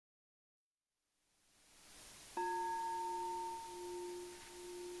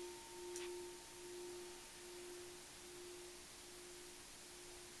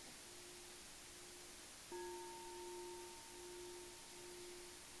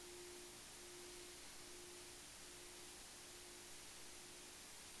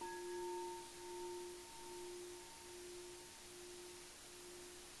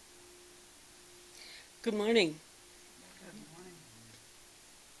Good morning. Good morning.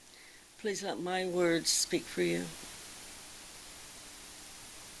 Please let my words speak for you.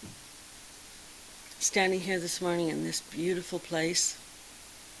 Standing here this morning in this beautiful place,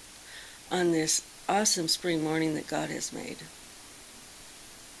 on this awesome spring morning that God has made,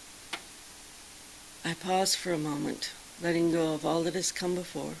 I pause for a moment, letting go of all that has come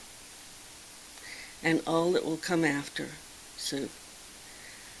before and all that will come after soon.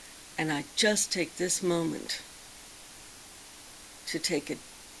 And I just take this moment to take a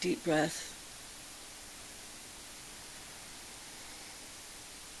deep breath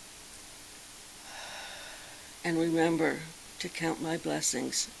and remember to count my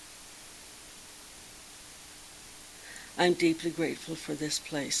blessings. I'm deeply grateful for this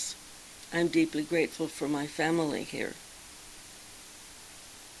place. I'm deeply grateful for my family here.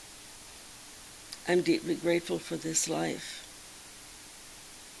 I'm deeply grateful for this life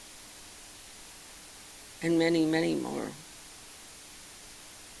and many, many more.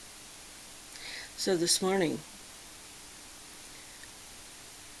 So this morning,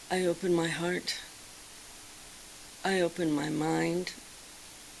 I open my heart, I open my mind,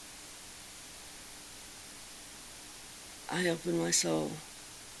 I open my soul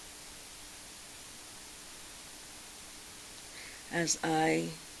as I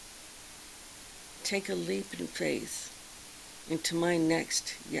take a leap in faith into my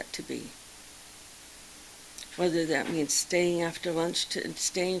next yet to be. Whether that means staying for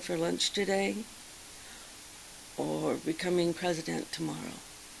lunch today, or becoming president tomorrow.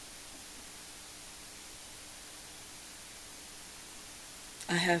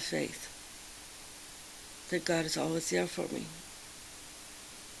 I have faith that God is always there for me.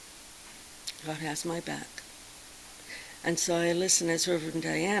 God has my back. And so I listen as Reverend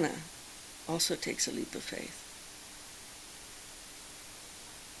Diana also takes a leap of faith.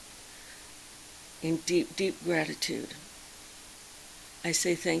 In deep, deep gratitude, I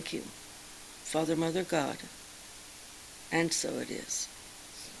say thank you, Father, Mother, God, and so it is.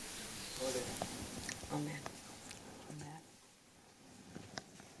 Amen. Amen.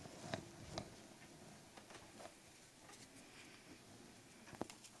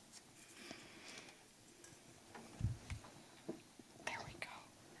 There we go.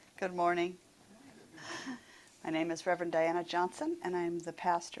 Good morning. My name is Reverend Diana Johnson, and I'm the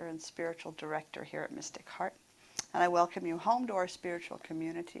pastor and spiritual director here at Mystic Heart. And I welcome you home to our spiritual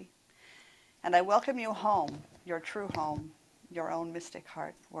community. And I welcome you home, your true home, your own Mystic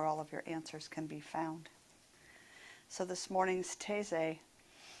Heart, where all of your answers can be found. So this morning's Taizé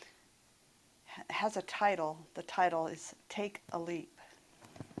has a title. The title is Take a Leap.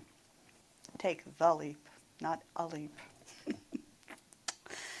 Take the leap, not a leap.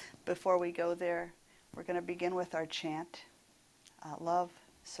 Before we go there, we're going to begin with our chant, Love,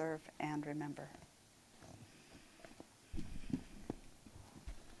 Serve, and Remember.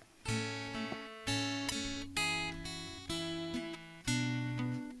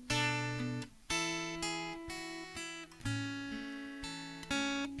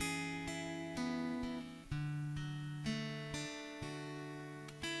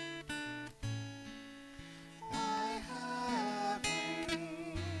 I happily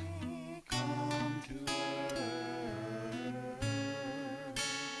come to earth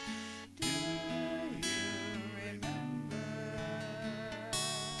to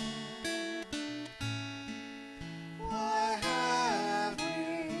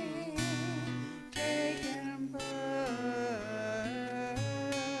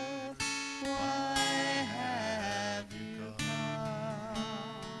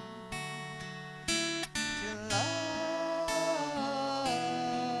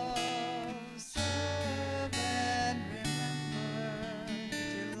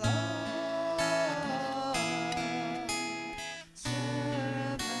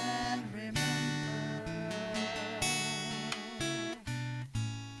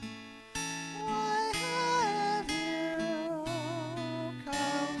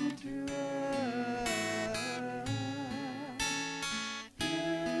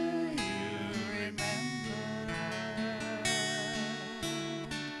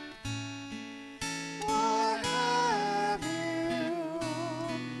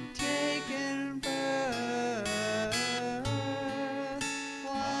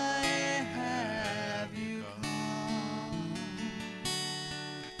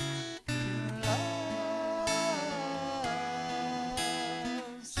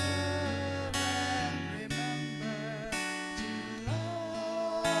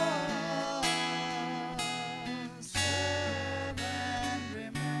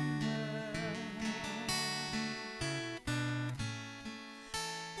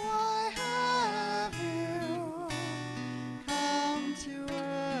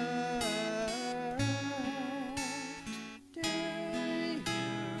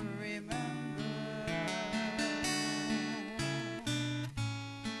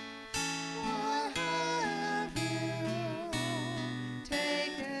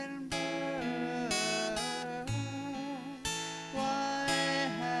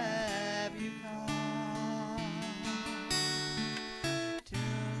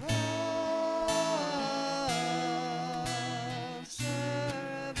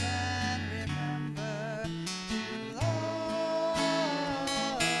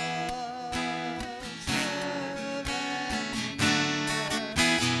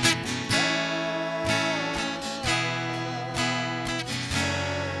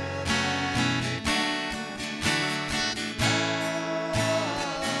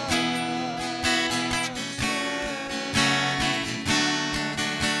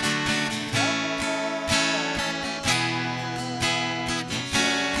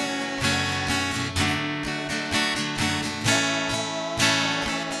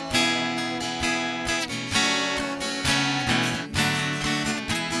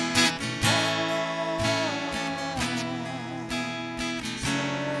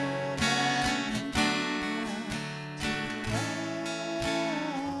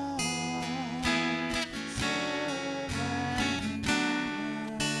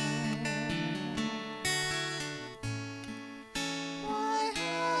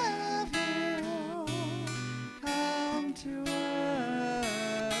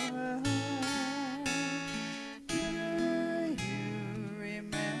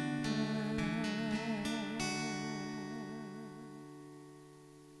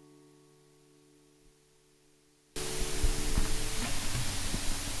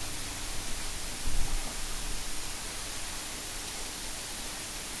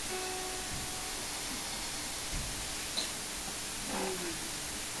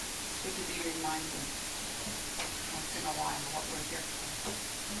good to be reminded once in a while what we're here for.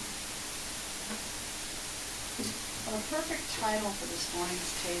 Well, the perfect title for this morning's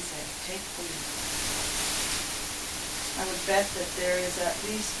Taizé, Take the Lead. I would bet that there is at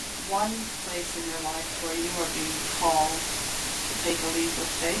least one place in your life where you are being called to take a leap of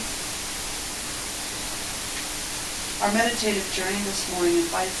faith. Our meditative journey this morning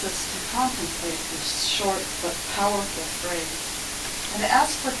invites us to contemplate this short but powerful phrase and to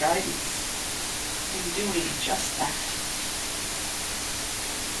ask for guidance in doing just that.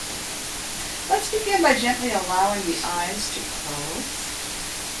 Let's begin by gently allowing the eyes to close,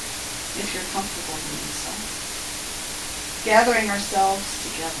 if you're comfortable doing so. Gathering ourselves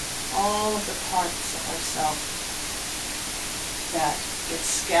together, all of the parts of ourselves that get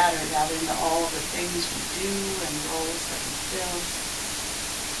scattered out into all of the things we do and roles that we fill.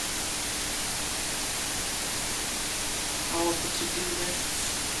 All of the to-do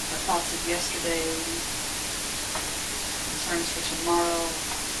lists, our thoughts of yesterday, concerns for tomorrow.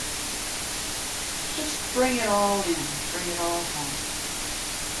 Just bring it all in, bring it all home.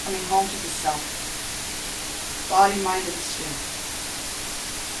 Coming home to the self, body, mind, and spirit.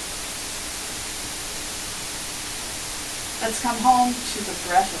 Let's come home to the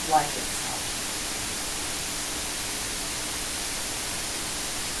breath of life itself.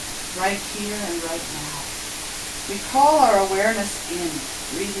 Right here and right now. We call our awareness in,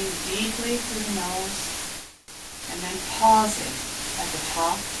 breathing deeply through the nose, and then pausing at the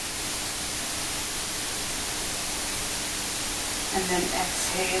top, and then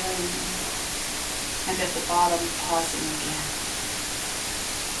exhaling, and at the bottom, pausing again.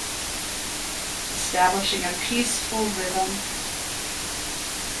 Establishing a peaceful rhythm,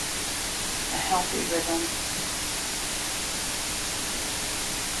 a healthy rhythm,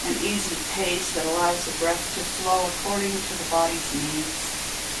 an easy pace that allows the breath to flow according to the body's needs.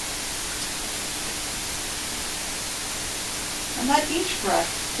 And let each breath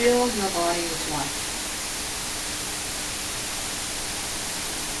fill your body with life.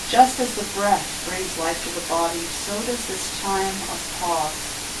 Just as the breath brings life to the body, so does this time of pause,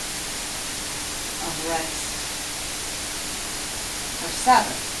 of rest, or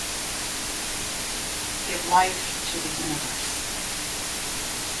Sabbath, give life to the universe.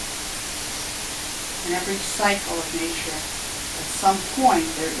 In every cycle of nature, at some point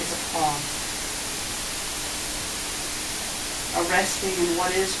there is a pause. A resting in what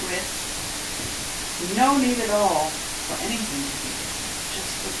is with no need at all for anything to be different,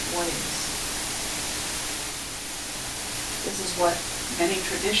 just with what is. This is what many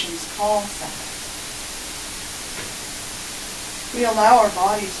traditions call Sabbath. We allow our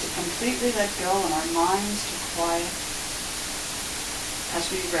bodies to completely let go and our minds to quiet as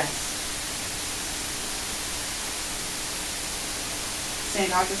we rest. St.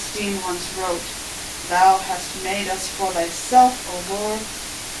 Augustine once wrote, "Thou hast made us for thyself, O Lord,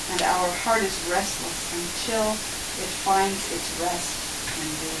 and our heart is restless until it finds its rest in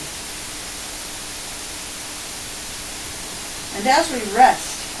thee." And as we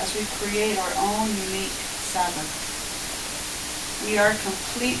rest, as we create our own unique Sabbath, we are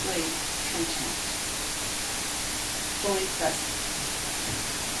completely content, fully present,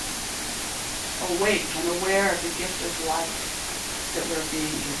 awake and aware of the gift of life that we're being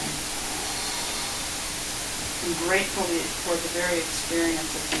given, and grateful for the very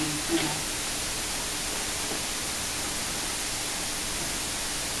experience of being human.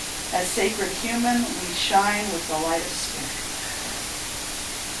 As sacred human, we shine with the light of spirit.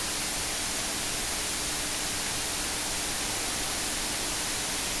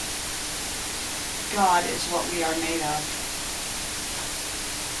 God is what we are made of.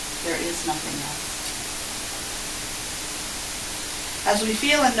 There is nothing else. As we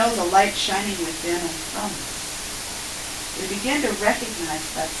feel and know the light shining within and from us, we begin to recognize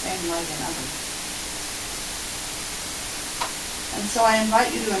that same light in others. And so I invite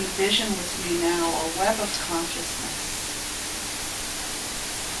you to envision with me now a web of consciousness.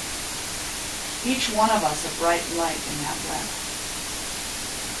 Each one of us a bright light in that web.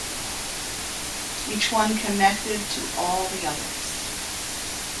 Each one connected to all the others.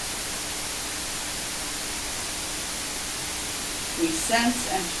 We sense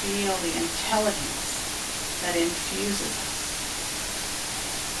and feel the intelligence that infuses us,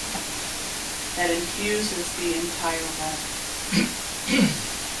 that infuses the entire web.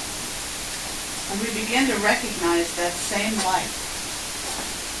 And we begin to recognize that same light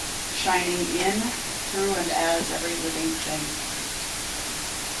shining in, through, and as every living thing.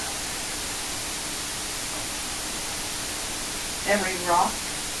 Every rock,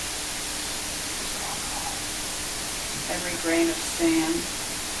 every grain of sand,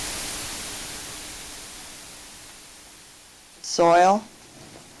 soil,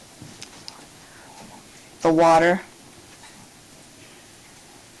 the water.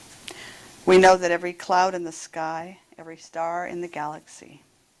 We know that every cloud in the sky, every star in the galaxy,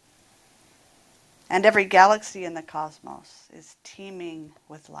 and every galaxy in the cosmos is teeming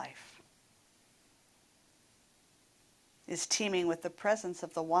with life, is teeming with the presence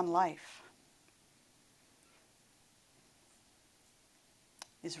of the one life,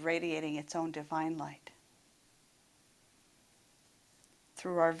 is radiating its own divine light.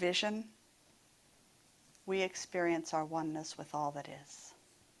 Through our vision, we experience our oneness with all that is.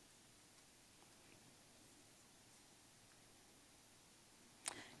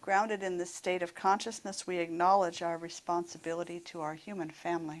 Grounded in this state of consciousness, we acknowledge our responsibility to our human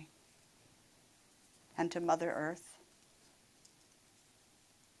family and to Mother Earth,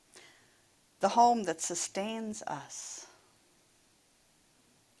 the home that sustains us.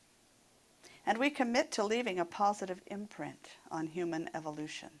 And we commit to leaving a positive imprint on human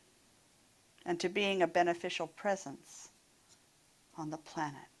evolution and to being a beneficial presence on the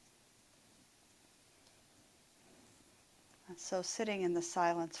planet. And so sitting in the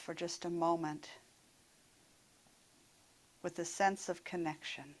silence for just a moment with a sense of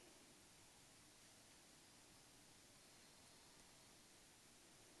connection.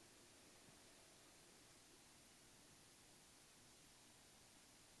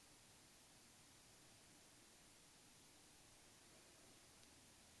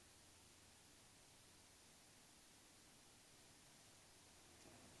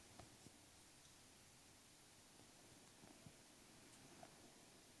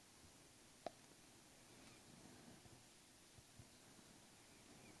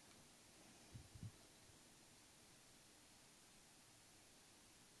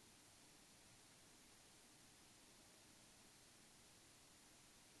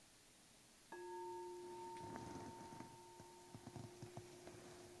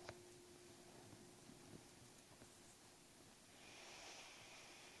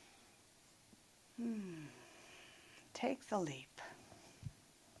 Take the leap.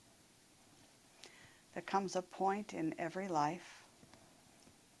 There comes a point in every life,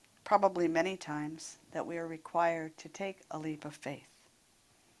 probably many times, that we are required to take a leap of faith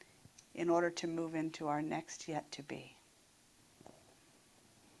in order to move into our next yet to be.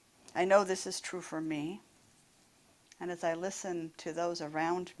 I know this is true for me, and as I listen to those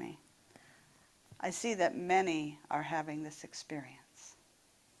around me, I see that many are having this experience.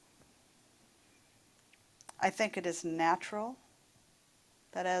 I think it is natural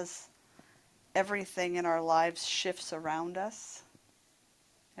that as everything in our lives shifts around us,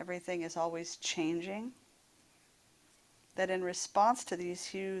 everything is always changing, that in response to these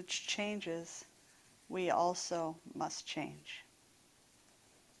huge changes, we also must change.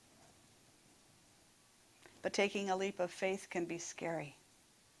 But taking a leap of faith can be scary.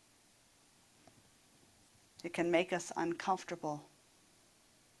 It can make us uncomfortable.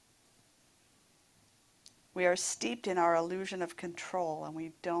 We are steeped in our illusion of control, and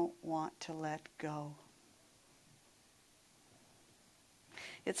we don't want to let go.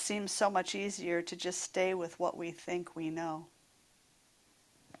 It seems so much easier to just stay with what we think we know.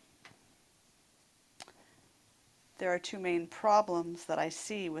 There are two main problems that I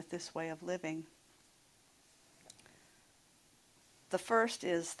see with this way of living. The first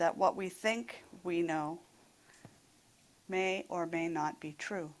is that what we think we know may or may not be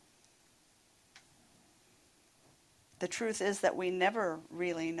true. The truth is that we never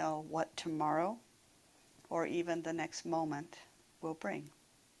really know what tomorrow or even the next moment will bring.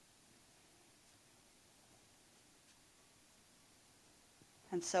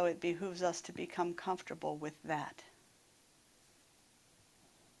 And so it behooves us to become comfortable with that.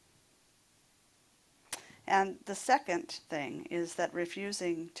 And the second thing is that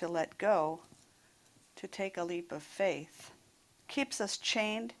refusing to let go, to take a leap of faith, keeps us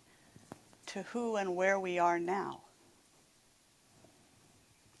chained to who and where we are now.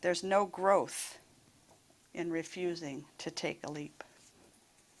 There's no growth in refusing to take a leap.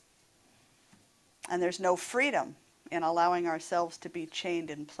 And there's no freedom in allowing ourselves to be chained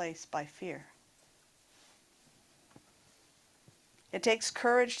in place by fear. It takes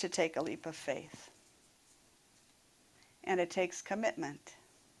courage to take a leap of faith. And it takes commitment.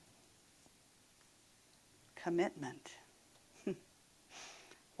 Commitment.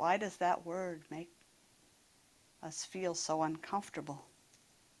 Why does that word make us feel so uncomfortable?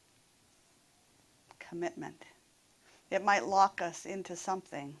 Commitment. It might lock us into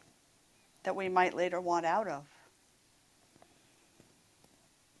something that we might later want out of.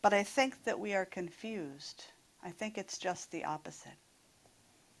 But I think that we are confused. I think it's just the opposite.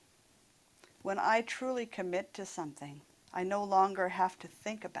 When I truly commit to something, I no longer have to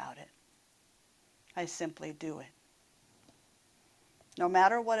think about it. I simply do it. No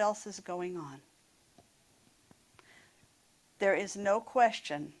matter what else is going on. There is no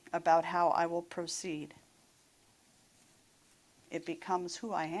question about how I will proceed. It becomes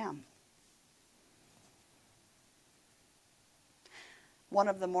who I am. One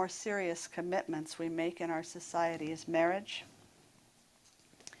of the more serious commitments we make in our society is marriage.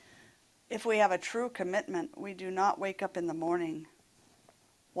 If we have a true commitment, we do not wake up in the morning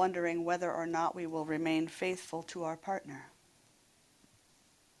wondering whether or not we will remain faithful to our partner.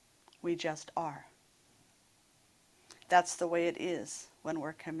 We just are. That's the way it is when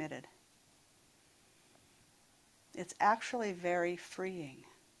we're committed. It's actually very freeing.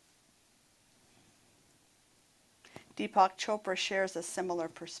 Deepak Chopra shares a similar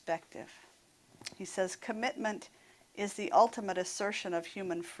perspective. He says, commitment is the ultimate assertion of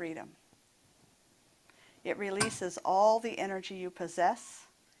human freedom. It releases all the energy you possess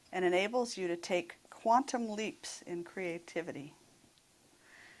and enables you to take quantum leaps in creativity.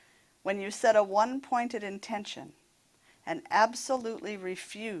 When you set a one-pointed intention and absolutely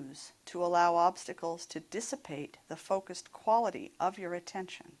refuse to allow obstacles to dissipate the focused quality of your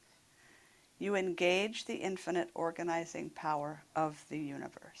attention, you engage the infinite organizing power of the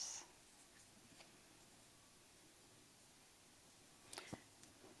universe.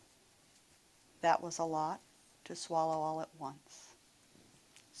 That was a lot to swallow all at once.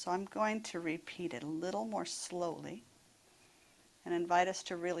 So I'm going to repeat it a little more slowly and invite us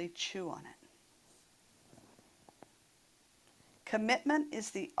to really chew on it. Commitment is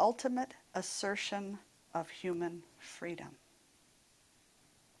the ultimate assertion of human freedom.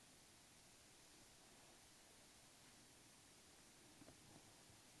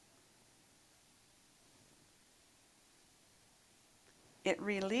 It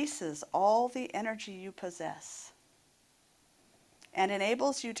releases all the energy you possess and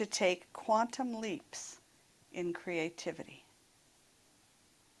enables you to take quantum leaps in creativity.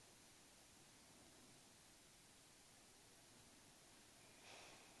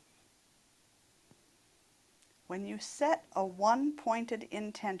 When you set a one-pointed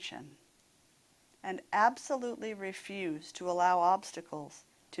intention and absolutely refuse to allow obstacles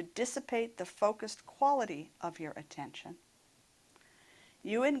to dissipate the focused quality of your attention,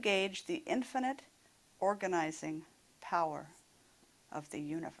 you engage the infinite organizing power of the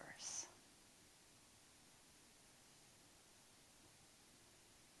universe.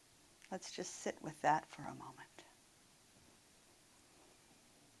 Let's just sit with that for a moment.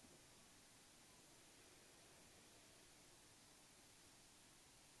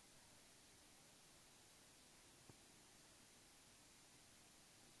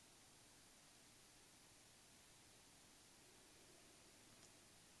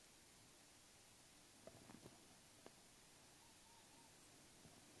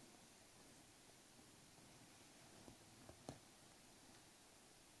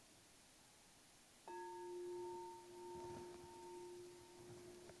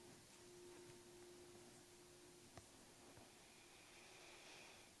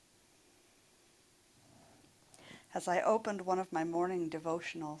 As I opened one of my morning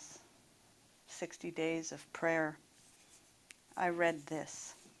devotionals, 60 Days of Prayer, I read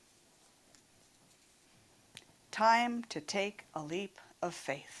this. Time to take a leap of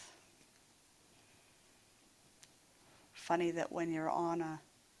faith. Funny that when you're on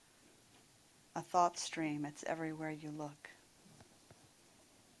a thought stream, it's everywhere you look.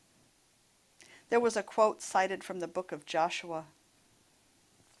 There was a quote cited from the book of Joshua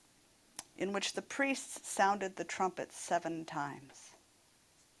in which the priests sounded the trumpet 7 times,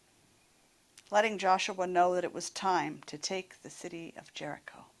 letting Joshua know that it was time to take the city of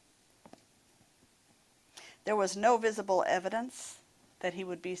Jericho. There was no visible evidence that he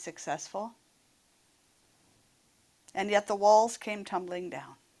would be successful, and yet the walls came tumbling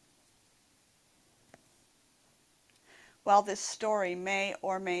down. While this story may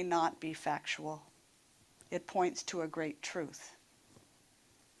or may not be factual, it points to a great truth.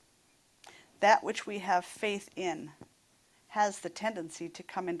 That which we have faith in has the tendency to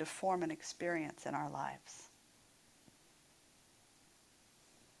come into form and experience in our lives.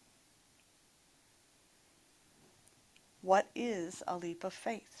 What is a leap of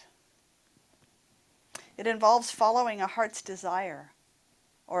faith? It involves following a heart's desire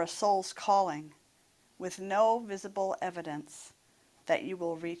or a soul's calling with no visible evidence that you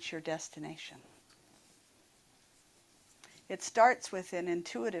will reach your destination. It starts with an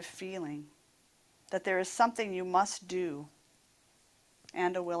intuitive feeling that there is something you must do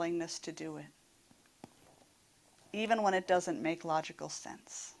and a willingness to do it, even when it doesn't make logical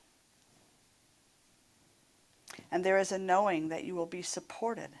sense. And there is a knowing that you will be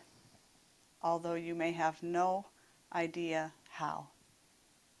supported, although you may have no idea how.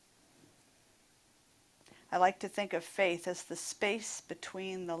 I like to think of faith as the space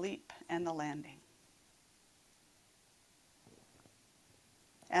between the leap and the landing.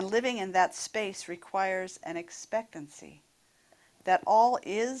 And living in that space requires an expectancy that all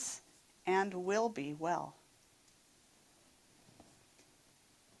is and will be well.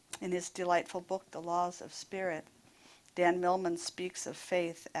 In his delightful book, The Laws of Spirit, Dan Millman speaks of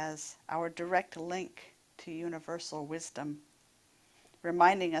faith as our direct link to universal wisdom,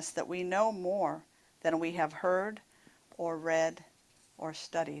 reminding us that we know more than we have heard or read or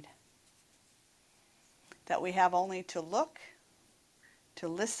studied. That we have only to look, to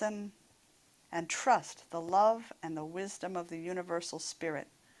listen, and trust the love and the wisdom of the universal spirit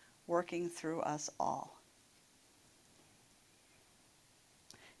working through us all.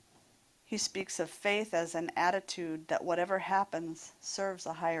 He speaks of faith as an attitude that whatever happens serves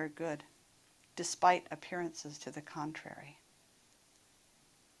a higher good, despite appearances to the contrary.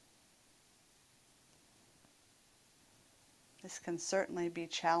 This can certainly be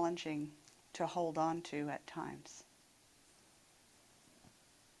challenging to hold on to at times.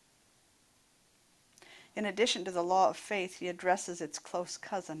 In addition to the law of faith, he addresses its close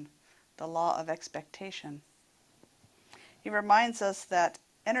cousin, the law of expectation. He reminds us that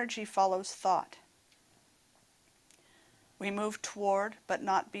energy follows thought. We move toward, but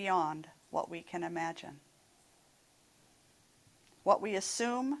not beyond, what we can imagine. What we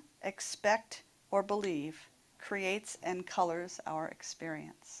assume, expect, or believe creates and colors our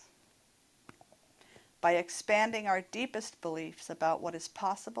experience. By expanding our deepest beliefs about what is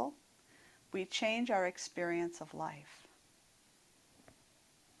possible, we change our experience of life.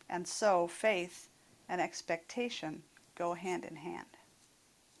 And so faith and expectation go hand in hand.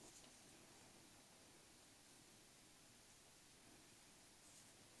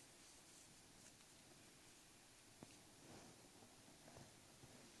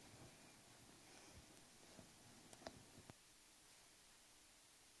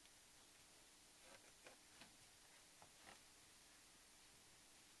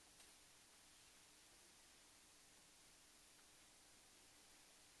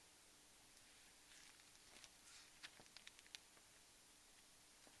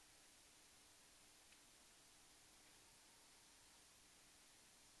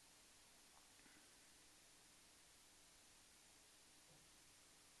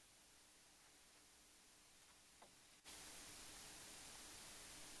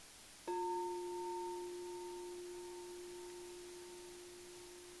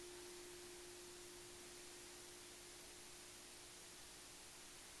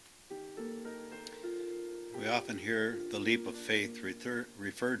 We often hear the leap of faith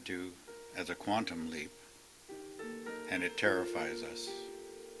referred to as a quantum leap, and it terrifies us.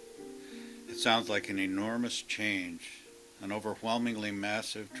 It sounds like an enormous change, an overwhelmingly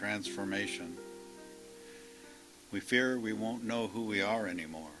massive transformation. We fear we won't know who we are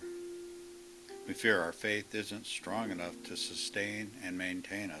anymore. We fear our faith isn't strong enough to sustain and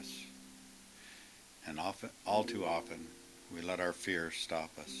maintain us. And often, all too often, we let our fear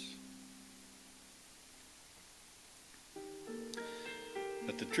stop us.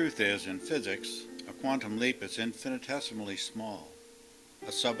 But the truth is, in physics, a quantum leap is infinitesimally small,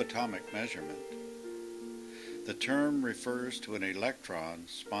 a subatomic measurement. The term refers to an electron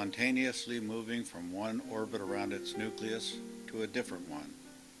spontaneously moving from one orbit around its nucleus to a different one,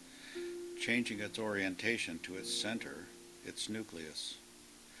 changing its orientation to its center, its nucleus.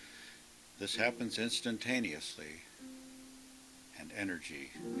 This happens instantaneously, and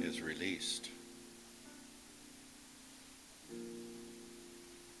energy is released.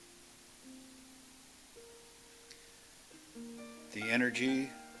 The energy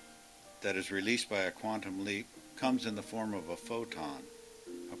that is released by a quantum leap comes in the form of a photon,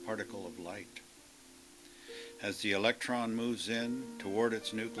 a particle of light. As the electron moves in toward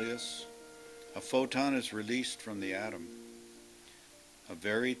its nucleus, a photon is released from the atom. A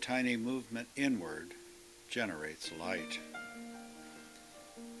very tiny movement inward generates light.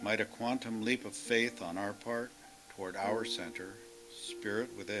 Might a quantum leap of faith on our part toward our center, spirit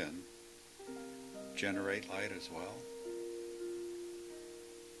within, generate light as well?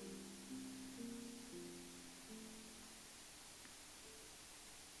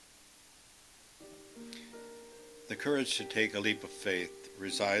 The courage to take a leap of faith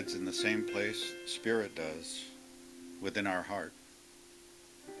resides in the same place Spirit does, within our heart.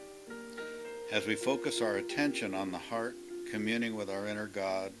 As we focus our attention on the heart, communing with our inner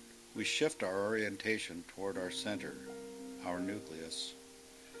God, we shift our orientation toward our center, our nucleus.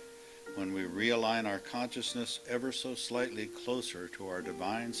 when we realign our consciousness ever so slightly closer to our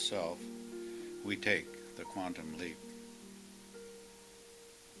divine self, we take the quantum leap.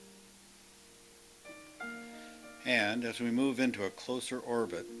 And as we move into a closer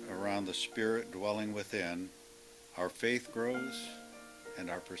orbit around the spirit dwelling within, our faith grows and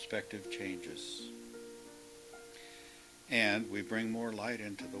our perspective changes. And we bring more light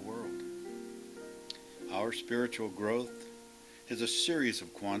into the world. Our spiritual growth is a series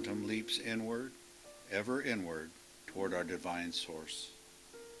of quantum leaps inward, ever inward, toward our divine source.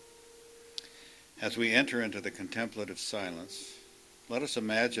 As we enter into the contemplative silence, let us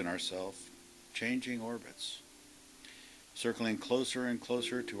imagine ourselves changing orbits, circling closer and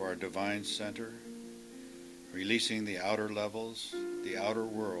closer to our divine center, releasing the outer levels, the outer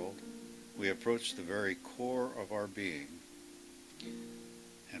world. We approach the very core of our being,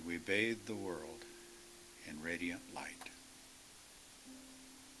 and we bathe the world in radiant light.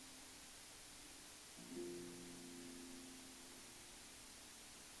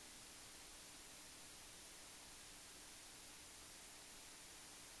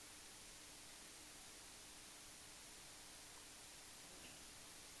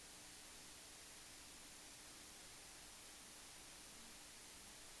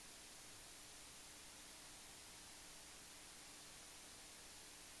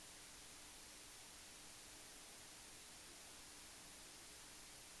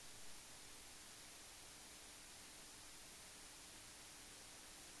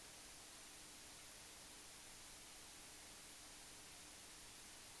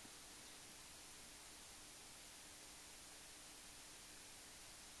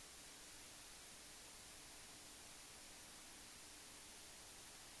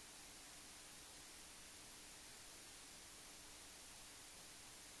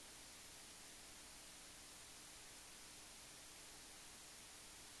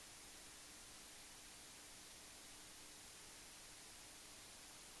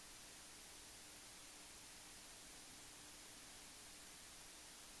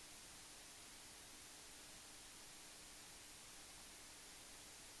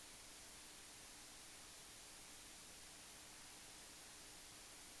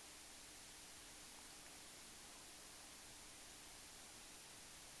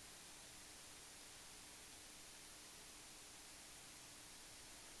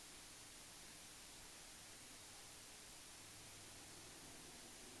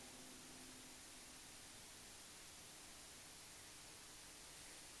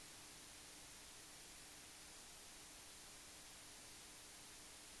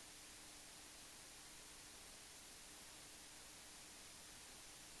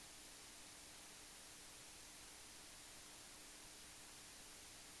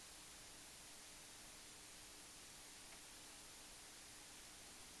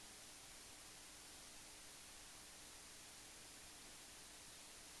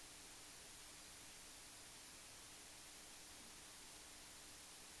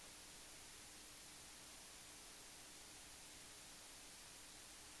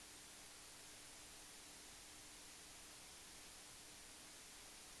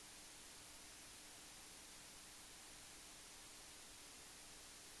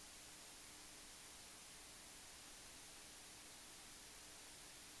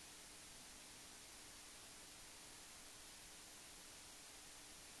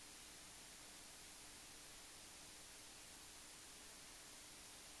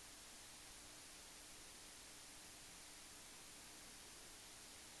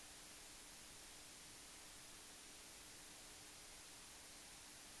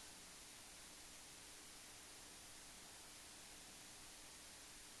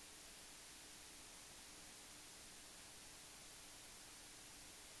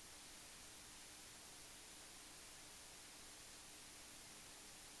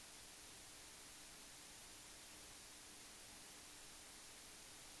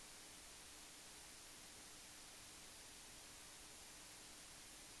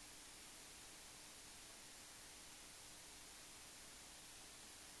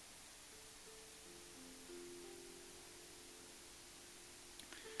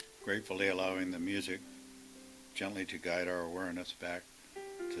 Gratefully allowing the music gently to guide our awareness back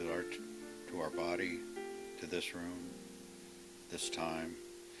to our body, to this room, this time.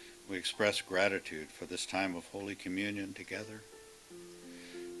 We express gratitude for this time of Holy Communion together,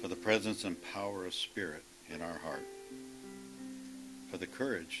 for the presence and power of Spirit in our heart, for the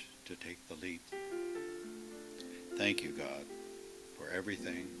courage to take the leap. Thank you, God, for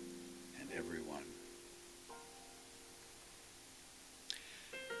everything and everyone.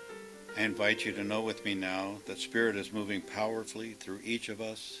 I invite you to know with me now that Spirit is moving powerfully through each of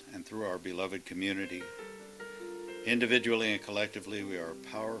us and through our beloved community. Individually and collectively, we are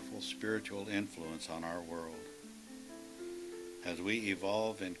a powerful spiritual influence on our world. As we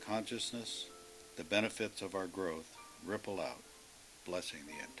evolve in consciousness, the benefits of our growth ripple out, blessing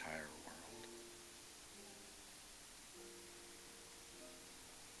the entire world.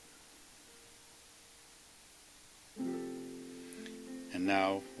 And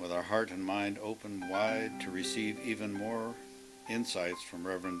now, with our heart and mind open wide to receive even more insights from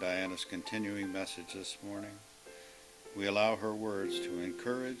Reverend Diana's continuing message this morning, we allow her words to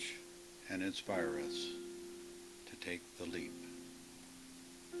encourage and inspire us to take the leap.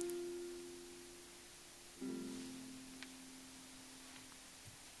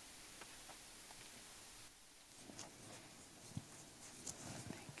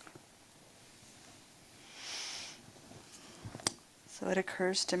 So it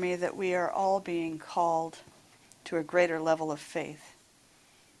occurs to me that we are all being called to a greater level of faith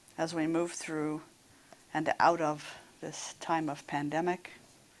as we move through and out of this time of pandemic,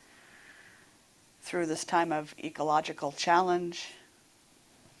 through this time of ecological challenge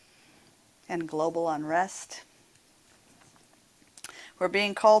and global unrest. We're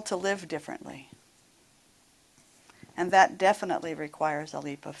being called to live differently, and that definitely requires a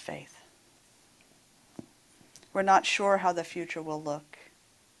leap of faith. We're not sure how the future will look,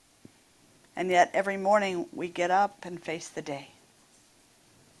 and yet every morning we get up and face the day.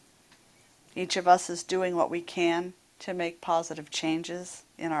 Each of us is doing what we can to make positive changes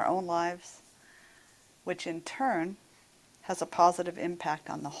in our own lives, which in turn has a positive impact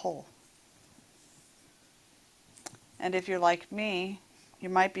on the whole. And if you're like me, you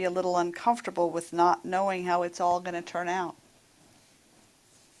might be a little uncomfortable with not knowing how it's all going to turn out.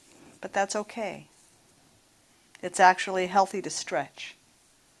 But that's okay. It's actually healthy to stretch,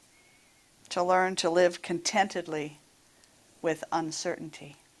 to learn to live contentedly with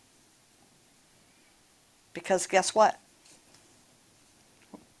uncertainty. Because guess what?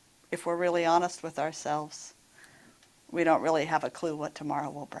 If we're really honest with ourselves, we don't really have a clue what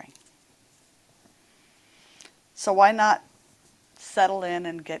tomorrow will bring. So why not settle in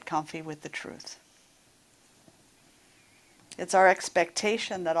and get comfy with the truth? It's our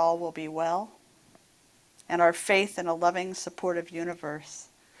expectation that all will be well, and our faith in a loving, supportive universe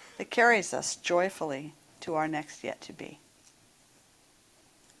that carries us joyfully to our next yet to be.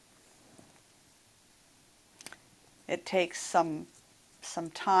 It takes some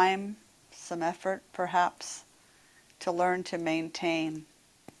time, some effort perhaps, to learn to maintain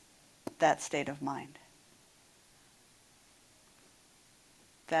that state of mind.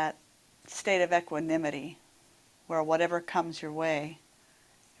 That state of equanimity where whatever comes your way,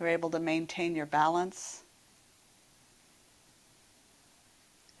 you're able to maintain your balance,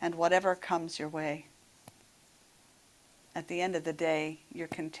 and whatever comes your way, at the end of the day, you're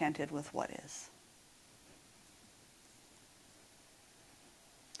contented with what is.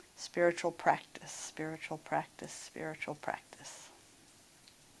 Spiritual practice, spiritual practice, spiritual practice.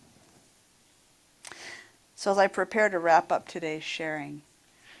 So as I prepare to wrap up today's sharing,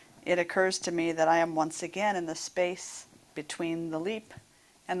 it occurs to me that I am once again in the space between the leap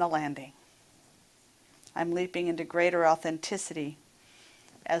and the landing. I'm leaping into greater authenticity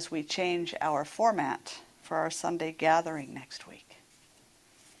as we change our format for our Sunday gathering next week.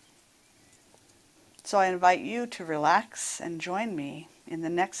 So I invite you to relax and join me in the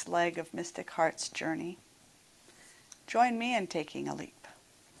next leg of Mystic Heart's journey. Join me in taking a leap.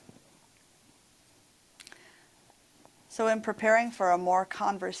 So in preparing for a more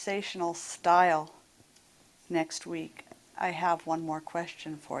conversational style next week, I have one more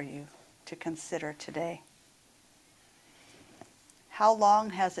question for you to consider today. How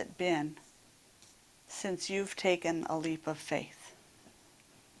long has it been since you've taken a leap of faith?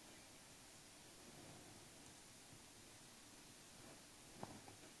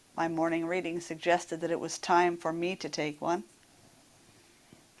 My morning reading suggested that it was time for me to take one.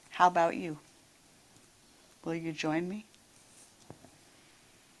 How about you? Will you join me?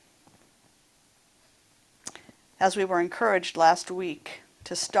 As we were encouraged last week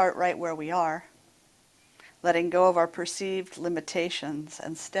to start right where we are, letting go of our perceived limitations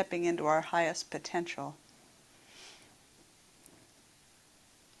and stepping into our highest potential,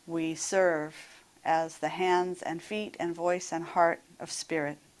 we serve as the hands and feet and voice and heart of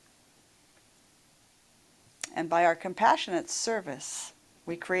Spirit. And by our compassionate service,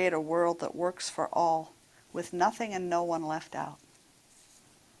 we create a world that works for all, with nothing and no one left out.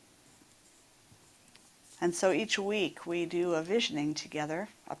 And so each week we do a visioning together,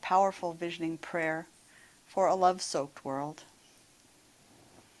 a powerful visioning prayer for a love-soaked world.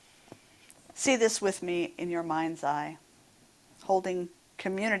 See this with me in your mind's eye. Holding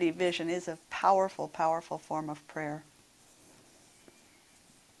community vision is a powerful, powerful form of prayer.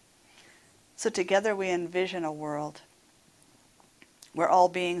 So together we envision a world where all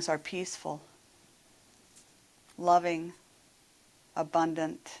beings are peaceful, loving,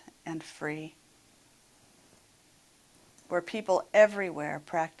 abundant, and free. Where people everywhere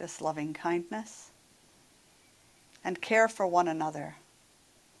practice loving kindness and care for one another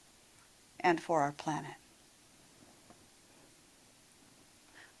and for our planet.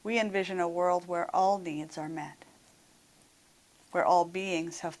 We envision a world where all needs are met, where all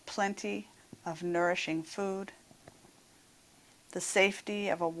beings have plenty of nourishing food, the safety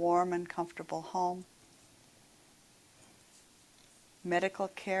of a warm and comfortable home, medical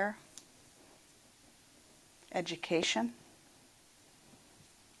care, education,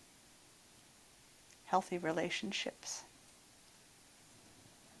 healthy relationships,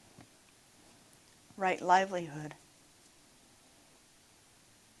 right livelihood,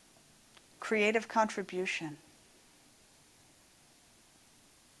 creative contribution,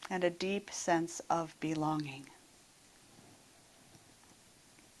 and a deep sense of belonging.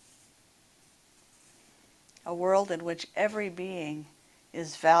 A world in which every being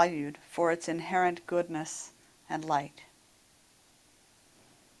is valued for its inherent goodness and light.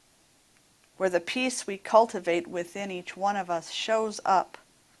 Where the peace we cultivate within each one of us shows up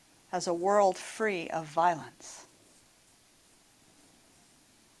as a world free of violence.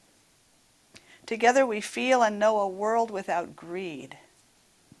 Together we feel and know a world without greed,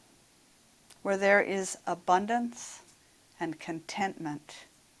 where there is abundance and contentment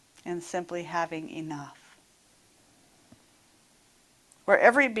in simply having enough. Where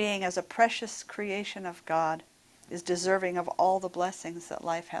every being as a precious creation of God is deserving of all the blessings that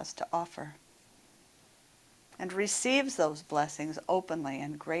life has to offer, and receives those blessings openly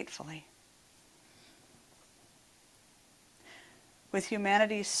and gratefully. With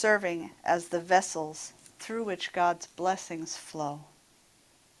humanity serving as the vessels through which God's blessings flow.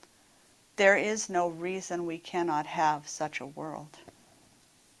 There is no reason we cannot have such a world.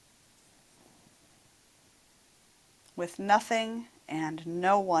 With nothing and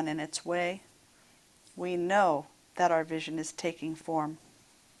no one in its way, we know that our vision is taking form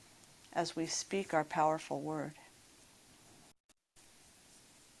as we speak our powerful word.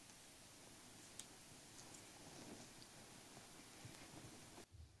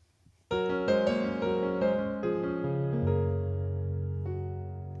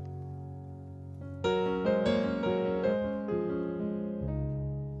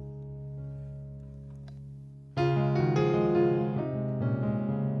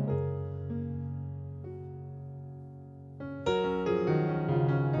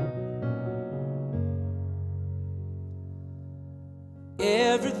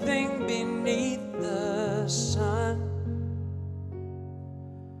 Everything beneath the sun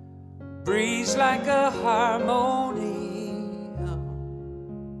breathes like a harmony.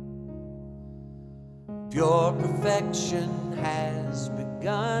 Pure perfection has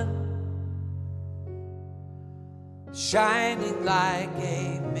begun, shining like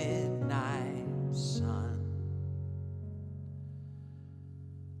a midnight sun.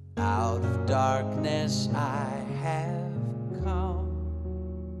 Out of darkness I have come.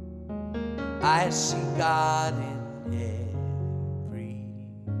 I see God in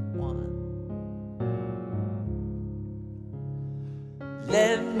everyone.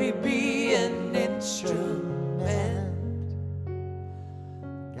 Let me be an instrument,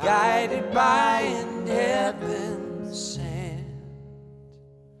 guided by an heaven sent.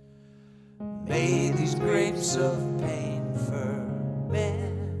 May these grapes of pain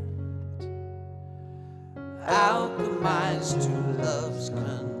ferment, alchemize to love's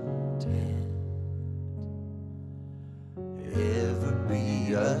content. Ever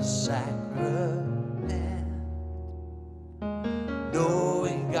be a sacrament,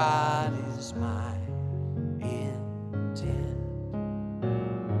 knowing God is my intent.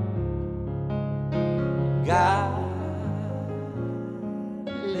 God,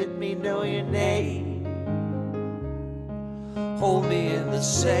 let me know your name. Hold me in the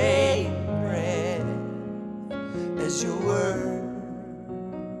same breath as your word.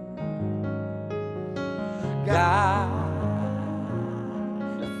 God,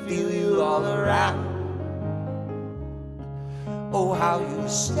 I feel you all around. Oh, how you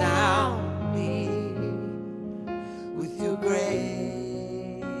astound me with your grace.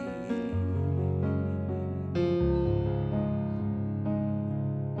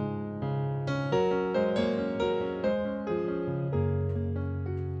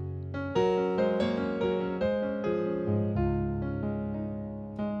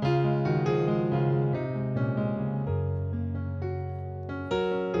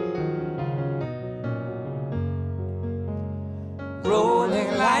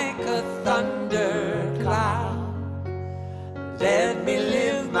 like a thundercloud. Let me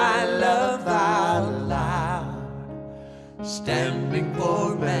live my love out loud, standing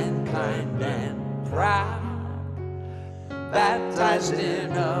for mankind and proud, baptized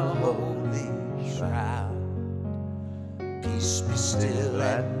in a holy shroud. Peace be still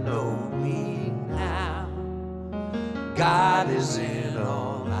and know me now. God is in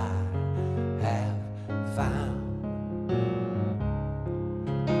all I have found.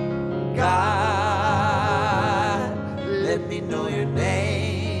 God, let me know your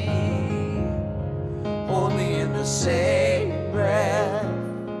name. Hold me in the same breath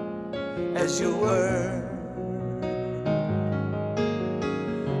as your word.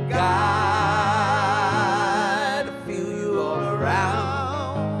 God, I feel you all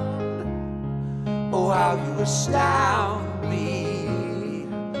around. Oh, how you astound me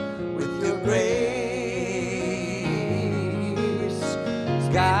with your grace.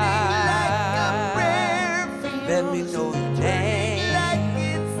 God, let me know your name.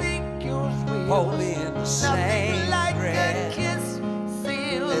 Hold me in the same breath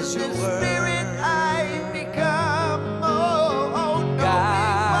as your word.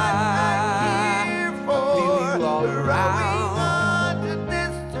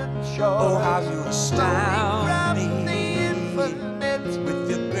 Oh, how you astound me with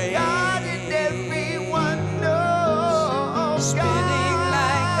your grace. God and everyone knows. Spinning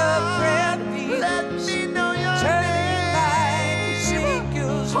like a prayer wheel. Let me know your turning like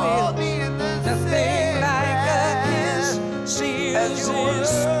Ezekiel's wheels. Nothing like a kiss. Seals in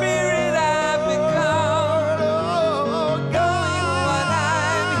spirit I've become. Knowing what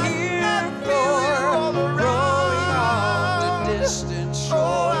I'm here for. Rowing on the distant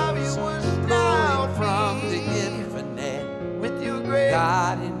shore. From the infinite, with your grace,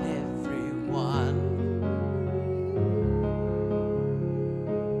 God in everyone.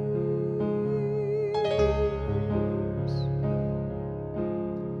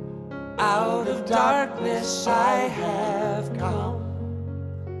 Out of darkness I have come.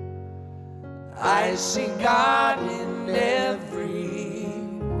 I see God in everyone.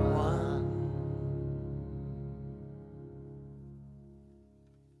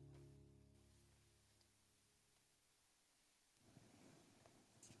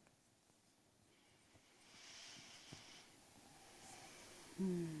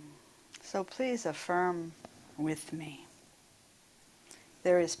 So please affirm with me.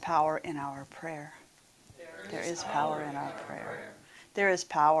 There is power in our prayer. There is power in our prayer. There is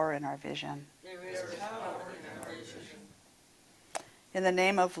power in our vision. In the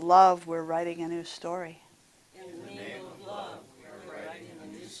name of love, we're writing a new story. In the name of love, we're writing a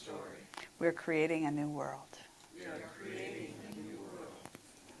new story. We're creating a new world. We are creating a new world.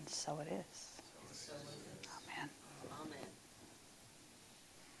 And so it is. Amen. Amen.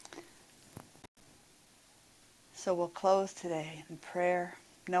 So we'll close today in prayer,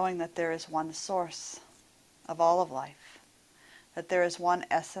 knowing that there is one source of all of life, that there is one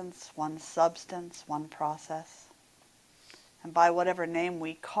essence, one substance, one process. And by whatever name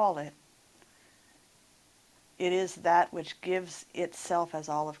we call it, it is that which gives itself as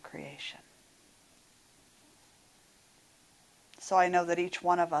all of creation. So I know that each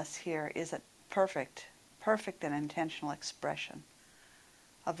one of us here is a perfect and intentional expression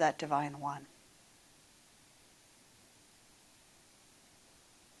of that divine one.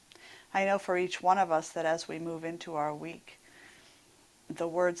 I know for each one of us that as we move into our week, the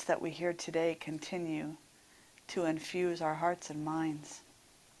words that we hear today continue to infuse our hearts and minds,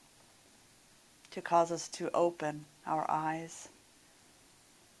 to cause us to open our eyes,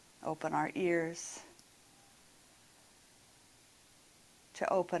 open our ears,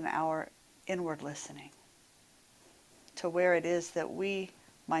 to open our inward listening, to where it is that we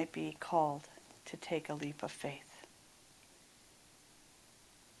might be called to take a leap of faith.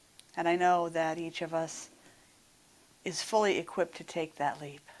 And I know that each of us is fully equipped to take that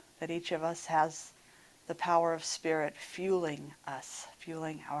leap, that each of us has the power of Spirit fueling us,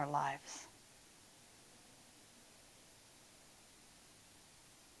 fueling our lives.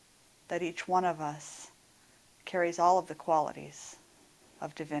 That each one of us carries all of the qualities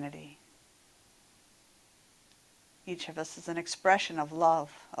of divinity. Each of us is an expression of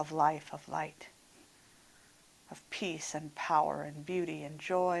love, of life, of light, of peace and power and beauty and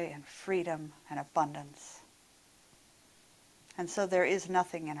joy and freedom and abundance. And so there is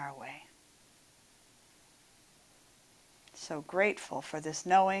nothing in our way. So grateful for this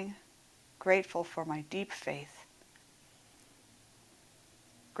knowing, grateful for my deep faith,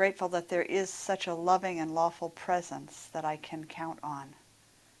 grateful that there is such a loving and lawful presence that I can count on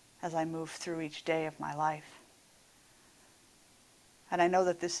as I move through each day of my life. And I know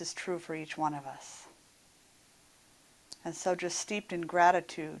that this is true for each one of us. And so just steeped in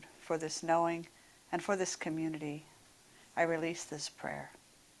gratitude for this knowing and for this community, I release this prayer,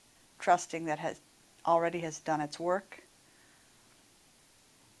 trusting that already has done its work.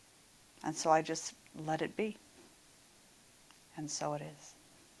 And so I just let it be. And so it is.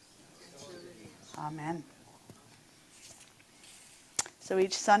 Amen. So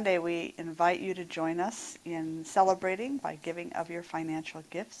each Sunday we invite you to join us in celebrating by giving of your financial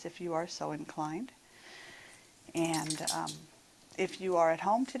gifts if you are so inclined. And if you are at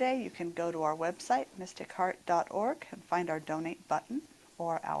home today, you can go to our website, mysticheart.org, and find our donate button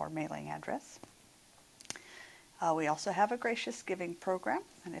or our mailing address. We also have a gracious giving program,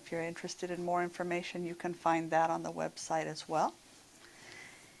 and if you're interested in more information, you can find that on the website as well.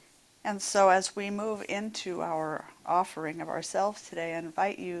 And so as we move into our offering of ourselves today, I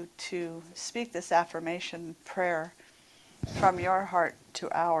invite you to speak this affirmation prayer from your heart to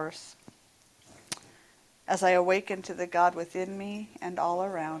ours. As I awaken to the God within me and all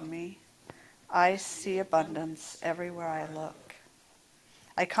around me, I see abundance everywhere I look.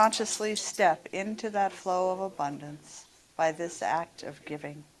 I consciously step into that flow of abundance by this act of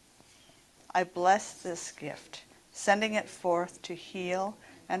giving. I bless this gift, sending it forth to heal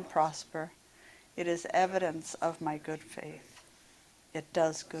and prosper. It is evidence of my good faith. It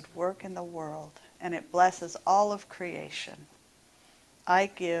does good work in the world, and it blesses all of creation. I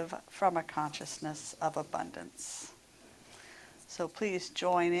give from a consciousness of abundance. So please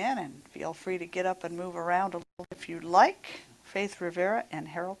join in and feel free to get up and move around a little if you'd like. Faith Rivera and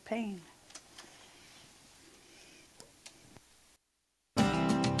Harold Payne.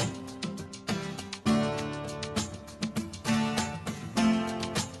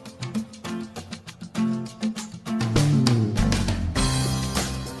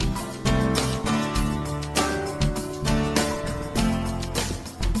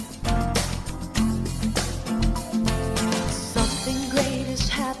 Something great is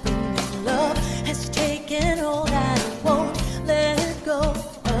happening. Love has taken hold and it won't let go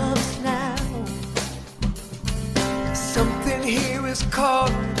of us now. Something here is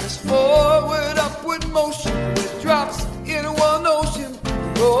calling us forward, upward motion with drops in one ocean.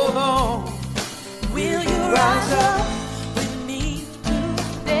 Roll on. Will you rise up with me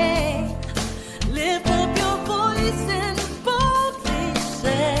today? Lift up your voice and boldly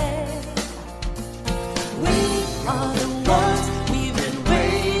say, we are the ones we've been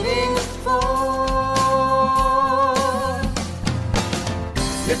waiting for.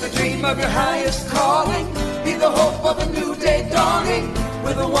 Live the dream of your highest calling. Be the hope of a new day dawning.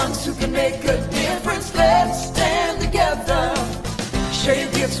 We're the ones who can make a difference. Let's stand together. Share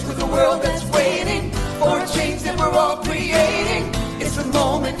your gifts with the world that's waiting for a change that we're all creating. It's a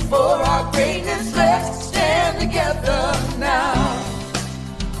moment for our greatness. Let's stand together now.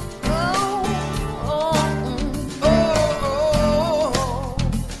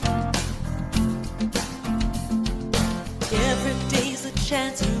 Every day's a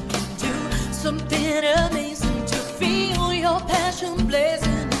chance you can do something amazing to feel your passion blazing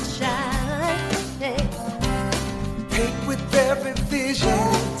and shine. Paint with every vision,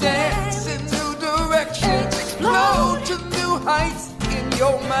 dance in new directions, explode to new heights in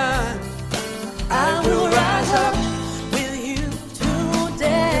your mind. I will rise up with you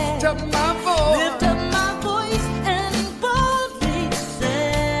today. Lift up my voice. Lift up my voice and boldly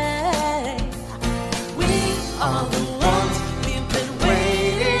say, we are the ones we've been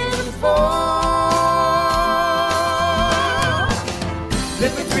waiting for.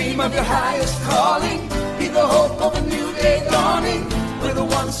 Live the dream of your highest calling. Be the hope of a new day dawning. We're the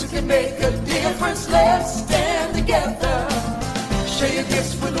ones who can make a difference. Let's stand together. Share your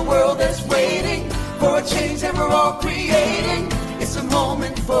gifts with the world that's waiting for a change that we're all creating. It's a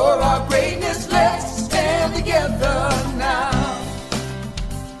moment for our greatness. Let's stand together now.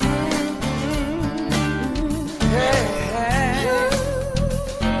 Hey.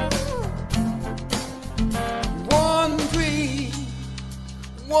 One dream,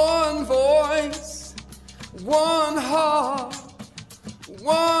 one voice, one heart,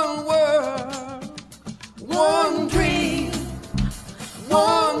 one word, one dream,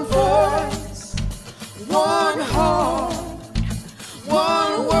 one voice, one heart,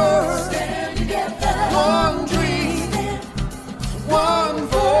 one word. Stand together. One dream, one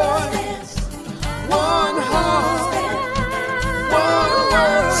voice, one heart, one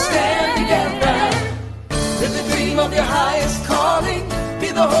word. Stand together. Live the dream of your highest calling.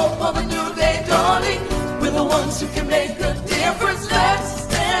 Be the hope of a new day dawning. We're the ones who can make a difference. Let's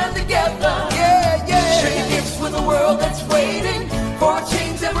stand together. Yeah, yeah. Share your gifts with a world that's waiting for a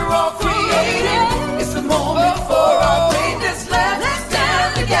change that we're all creating. It's the moment for our greatness. Let's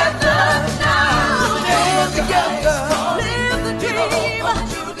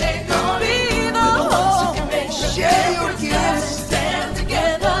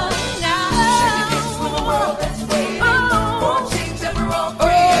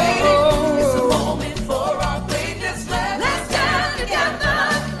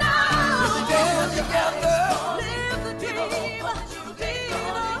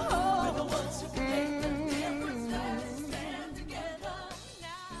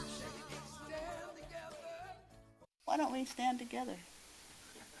we stand together?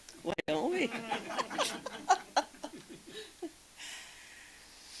 Why don't we?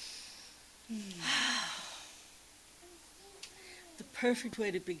 The perfect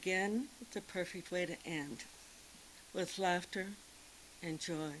way to begin, the perfect way to end, with laughter and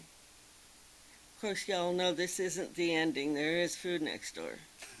joy. Of course, y'all know this isn't the ending. There is food next door.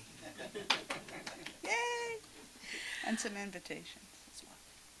 Yay! And some invitations as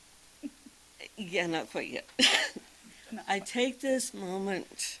well. Yeah, not quite yet. Not I quite. take this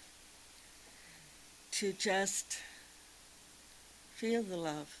moment to just feel the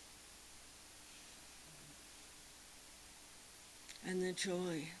love and the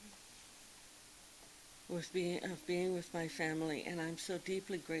joy of being with my family, and I'm so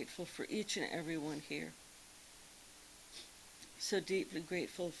deeply grateful for each and every one here. So deeply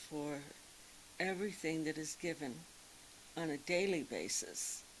grateful for everything that is given on a daily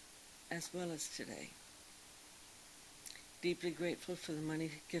basis, as well as today. Deeply grateful for the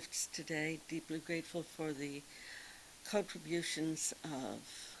money gifts today, deeply grateful for the contributions of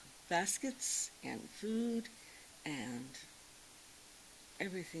baskets and food and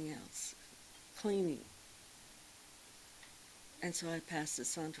everything else, cleaning. And so I pass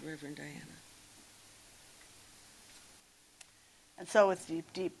this on to Reverend Diana. And so with deep,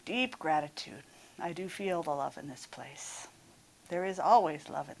 deep, deep gratitude, I do feel the love in this place. There is always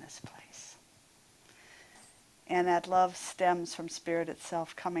love in this place. And that love stems from Spirit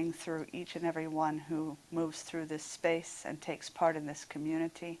itself coming through each and every one who moves through this space and takes part in this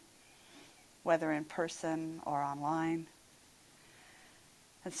community, whether in person or online.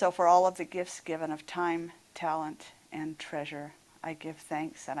 And so for all of the gifts given of time, talent, and treasure, I give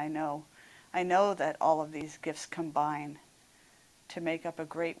thanks, and I know that all of these gifts combine to make up a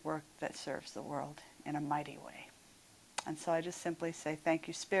great work that serves the world in a mighty way. And so I just simply say thank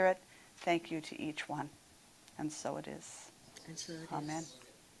you, Spirit. Thank you to each one. And so it is. And so it Amen. is.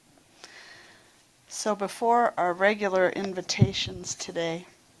 So before our regular invitations today,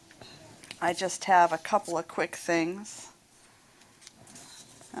 I just have a couple of quick things.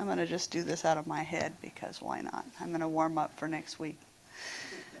 I'm going to just do this out of my head because why not? I'm going to warm up for next week.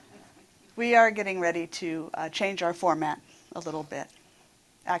 We are getting ready to change our format a little bit.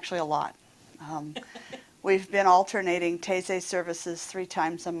 Actually, a lot. We've been alternating Taizé services 3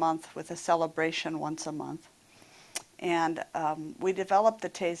 times a month with a celebration once a month. And we developed the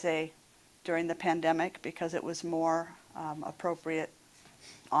Taizé during the pandemic because it was more appropriate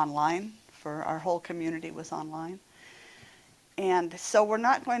online, for our whole community was online. And so we're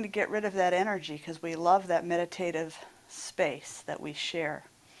not going to get rid of that energy because we love that meditative space that we share.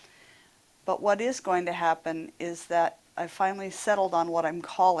 But what is going to happen is that I finally settled on what I'm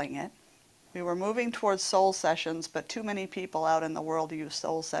calling it. We were moving towards soul sessions, but too many people out in the world use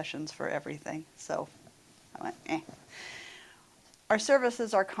soul sessions for everything. So I went, eh. Our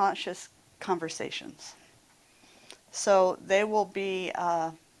services are conscious conversations. So they will be,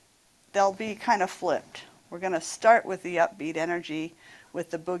 they'll be kind of flipped. We're going to start with the upbeat energy, with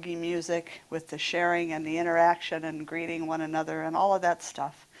the boogie music, with the sharing and the interaction and greeting one another and all of that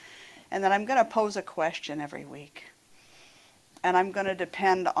stuff. And then I'm going to pose a question every week. And I'm going to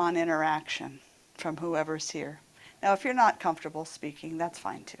depend on interaction from whoever's here. Now, if you're not comfortable speaking, that's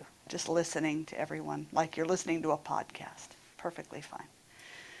fine too. Just listening to everyone like you're listening to a podcast. Perfectly fine.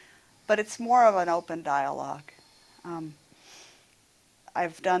 But it's more of an open dialogue.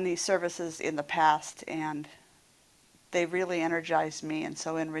 I've done these services in the past, and they really energize me, and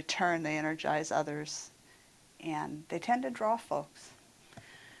so in return they energize others, and they tend to draw folks.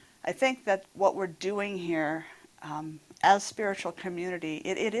 I think that what we're doing here as spiritual community,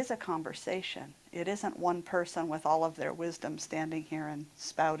 it is a conversation. It isn't one person with all of their wisdom standing here and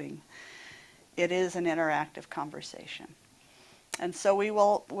spouting. It is an interactive conversation. And so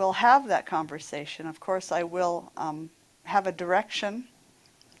we'll have that conversation. Of course, I will have a direction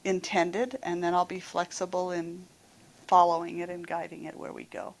intended, and then I'll be flexible in following it and guiding it where we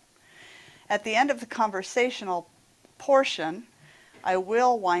go. At the end of the conversational portion, I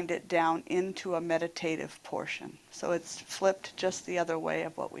will wind it down into a meditative portion. So it's flipped just the other way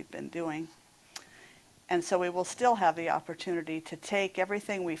of what we've been doing. And so we will still have the opportunity to take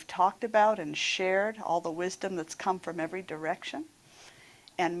everything we've talked about and shared, all the wisdom that's come from every direction,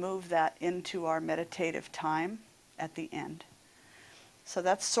 and move that into our meditative time at the end. So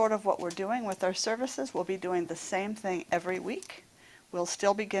that's sort of what we're doing with our services. We'll be doing the same thing every week. We'll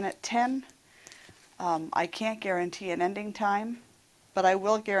still begin at 10. I can't guarantee an ending time, but I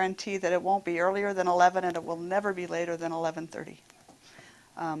will guarantee that it won't be earlier than 11 and it will never be later than 11:30.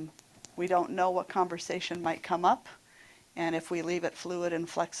 We don't know what conversation might come up, and if we leave it fluid and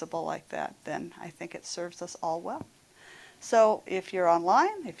flexible like that, then I think it serves us all well. So if you're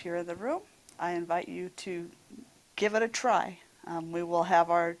online, if you're in the room, I invite you to give it a try. We will have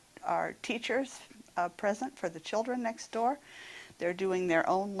our teachers present for the children next door. They're doing their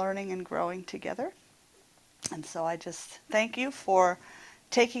own learning and growing together. And so I just thank you for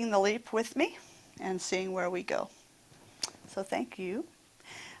taking the leap with me and seeing where we go. So thank you.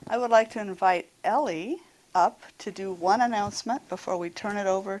 I would like to invite Ellie up to do one announcement before we turn it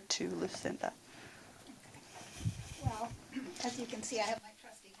over to Lucinda. Well, as you can see, I have my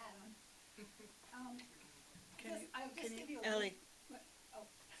trusty hat on. Ellie,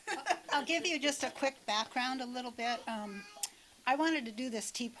 I'll give you just a quick background a little bit. I wanted to do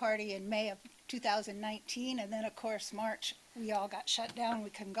this tea party in May of 2019, and then of course March we all got shut down. We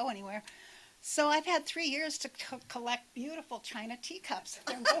couldn't go anywhere. So I've had 3 years to collect beautiful china teacups.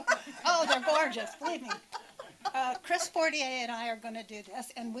 They're gorgeous, believe me. Chris Fortier and I are going to do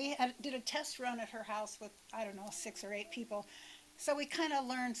this, and we did a test run at her house with, I don't know, 6 or 8 people. So we kind of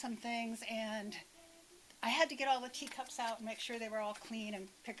learned some things, and I had to get all the teacups out and make sure they were all clean and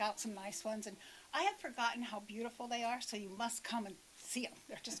pick out some nice ones. And I had forgotten how beautiful they are, so you must come and see them.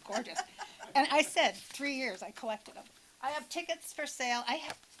 They're just gorgeous. And I said 3 years I collected them. I have tickets for sale.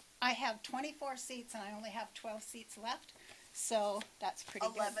 I have 24 seats, and I only have 12 seats left. So that's pretty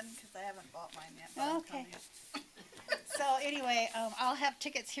 11, good. because I haven't bought mine yet. But Okay. So anyway, I'll have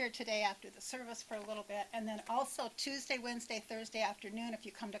tickets here today after the service for a little bit. And then also Tuesday, Wednesday, Thursday afternoon, if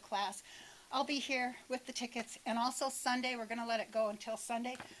you come to class, I'll be here with the tickets. And also Sunday, we're going to let it go until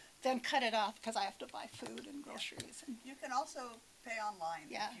Sunday. Then cut it off because I have to buy food and groceries. And, You can also pay online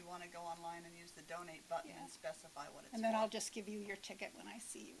Yeah. if you want to go online and use the donate button Yeah. and specify what it's and then for. I'll just give you your ticket when I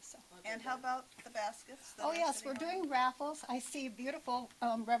see you. So. And how about the baskets? that Oh are yes, sitting we're around? doing raffles. I see beautiful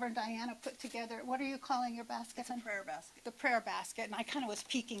Reverend Diana put together. What are you calling your basket? It's a prayer basket. The prayer basket, and I kind of was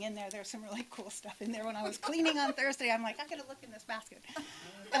peeking in there. There's some really cool stuff in there. When I was cleaning on Thursday, I'm like, I gotta look in this basket.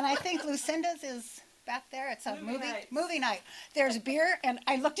 And I think Lucinda's is back there. It's a movie night. There's beer, and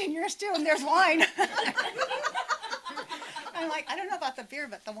I looked in yours too, and there's wine. I'm like, I don't know about the beer,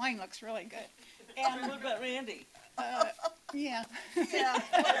 but the wine looks really good. and And what about Randy? yeah, Yeah,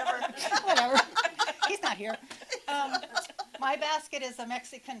 whatever. whatever. He's not here. My basket is a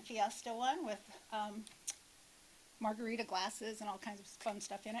Mexican Fiesta one with margarita glasses and all kinds of fun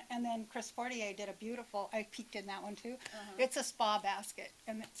stuff in it. And then Chris Fortier did a beautiful, I peeked in that one too. It's a spa basket,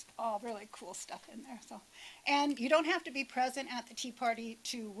 and it's all really cool stuff in there. So, and you don't have to be present at the tea party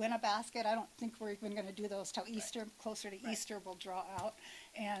to win a basket. I don't think we're even going to do those till Easter. Closer to Easter, we'll draw out,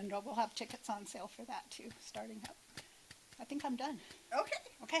 and we'll have tickets on sale for that too, starting up. I think I'm done. Okay,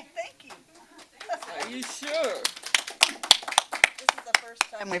 Okay. thank you. Are you sure? This is the first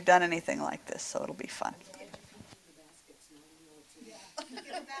time we've done anything like this, so it'll be fun.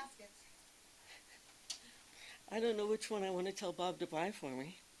 I don't know which one I want to tell Bob to buy for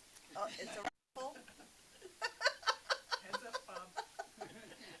me. Oh, it's a raffle.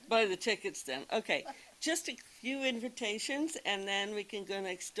 Buy the tickets then. Okay, just a few invitations, and then we can go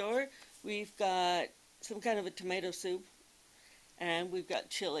next door. We've got some kind of a tomato soup, and we've got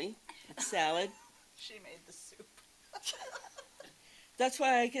chili, salad. She made the soup. That's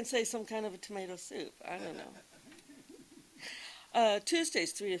why I can say some kind of a tomato soup. I don't know.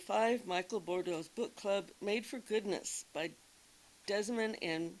 Tuesdays, 3 to 5, Michael Bordeaux's book club, Made for Goodness by Desmond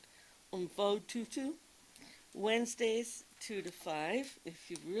and Tutu. Wednesdays, 2 to 5.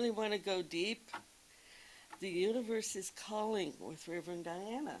 If you really want to go deep, The Universe is Calling with Reverend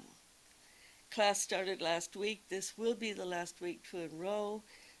Diana. Class started last week. This will be the last week to enroll.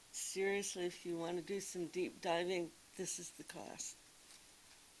 Seriously, if you want to do some deep diving, this is the class.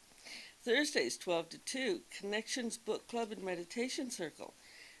 Thursdays, 12 to 2, Connections Book Club and Meditation Circle.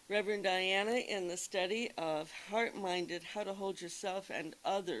 Reverend Diana in the study of Heart-Minded, How to Hold Yourself and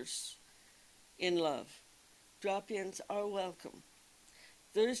Others in Love. Drop-ins are welcome.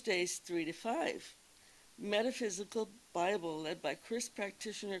 Thursdays, 3 to 5, Metaphysical Bible, led by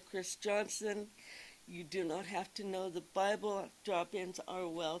practitioner Chris Johnson. You do not have to know the Bible. Drop-ins are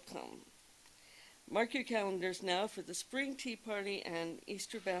welcome. Mark your calendars now for the Spring Tea Party and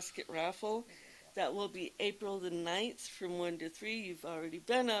Easter Basket Raffle. That will be April the 9th from 1 to 3. You've already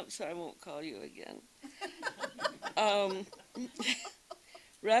been up, so I won't call you again.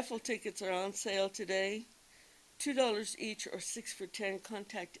 Raffle tickets are on sale today. $2 each or 6 for 10.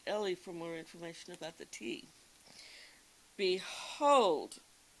 Contact Ellie for more information about the tea. Behold,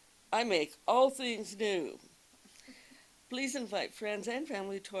 I make all things new. Please invite friends and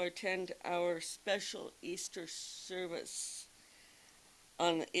family to attend our special Easter service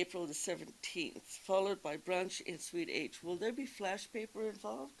on April the 17th, followed by brunch in Suite H. Will there be flash paper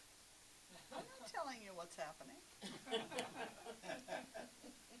involved? I'm not telling you what's happening.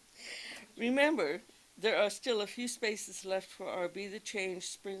 Remember, there are still a few spaces left for our Be the Change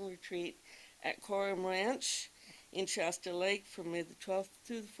spring retreat at Coram Ranch in Shasta Lake from May the 12th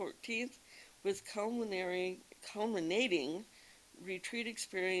through the 14th, with culminating retreat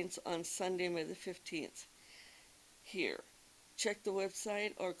experience on Sunday, May the 15th. Here, check the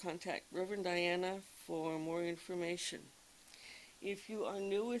website or contact Reverend Diana for more information. If you are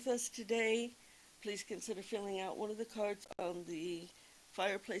new with us today, please consider filling out one of the cards on the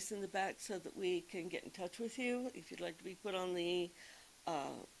fireplace in the back so that we can get in touch with you. If you'd like to be put on the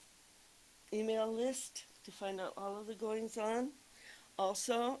email list to find out all of the goings on.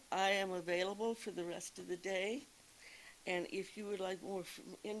 Also, I am available for the rest of the day. And if you would like more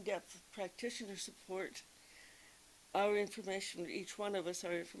in-depth practitioner support, our information, each one of us,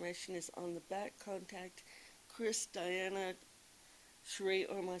 our information is on the back. Contact Chris, Diana, Sheree,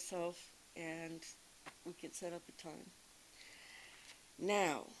 or myself, and we can set up a time.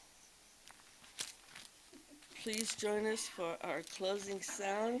 Now, please join us for our closing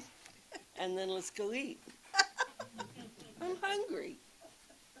sound, and then let's go eat. I'm hungry.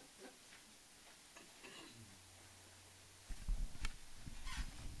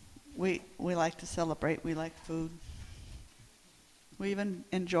 We like to celebrate. We like food. We even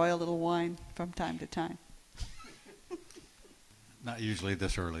enjoy a little wine from time to time. Not usually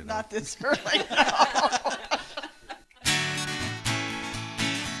this early, though. Not this early.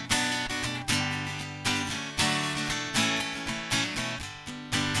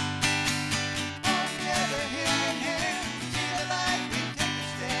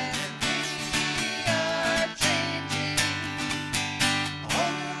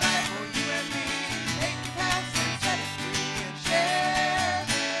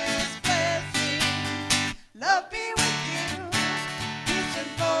 Love be with you, peace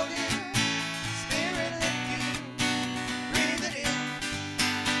enfold you, spirit lift you, breathe it in,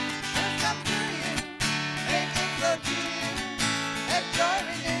 truth come through you, make it flow to you, let joy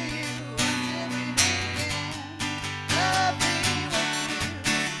renew you until we meet again. Love be with you,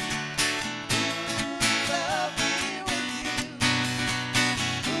 ooh, love be with you,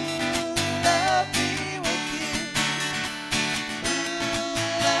 ooh, love be with you,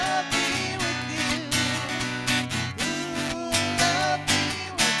 ooh, love be with you. Love be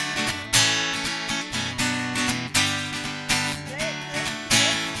with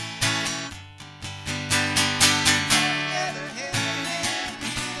together, hand in hand, we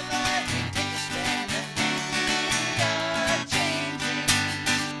see the light, we take a stand, and we are changing.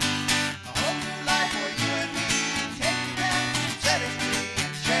 A whole new life for you and me. Take it down, set it free,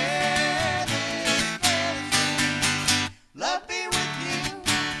 and share this blessing. Love be with you,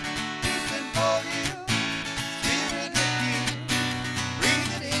 peace enfold you, spirit lift you,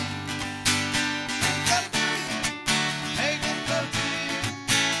 breathe it in, truth come through you, make it flow to you,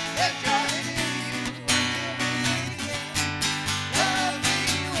 let joy renew you until we meet again. Love be with you, ooh, love be with you, ooh, love be with you, ooh, love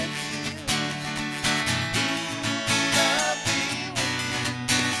be with you,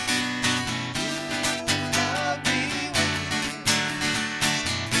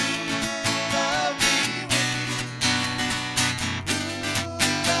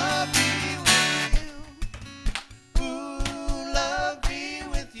 ooh, love be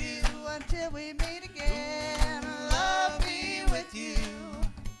with you until we meet again. Love be with you.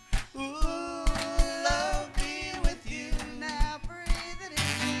 Ooh, love be with you. Now breathe it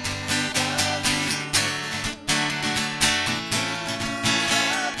in. Love be with you.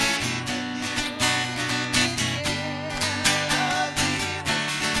 Love be with you until we meet again. Love be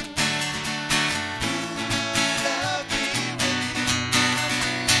with you. Love be with you. Now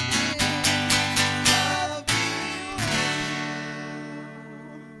breathe it in. Love be with you.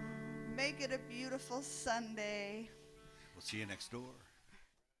 Make it a beautiful Sunday. We'll see you next door.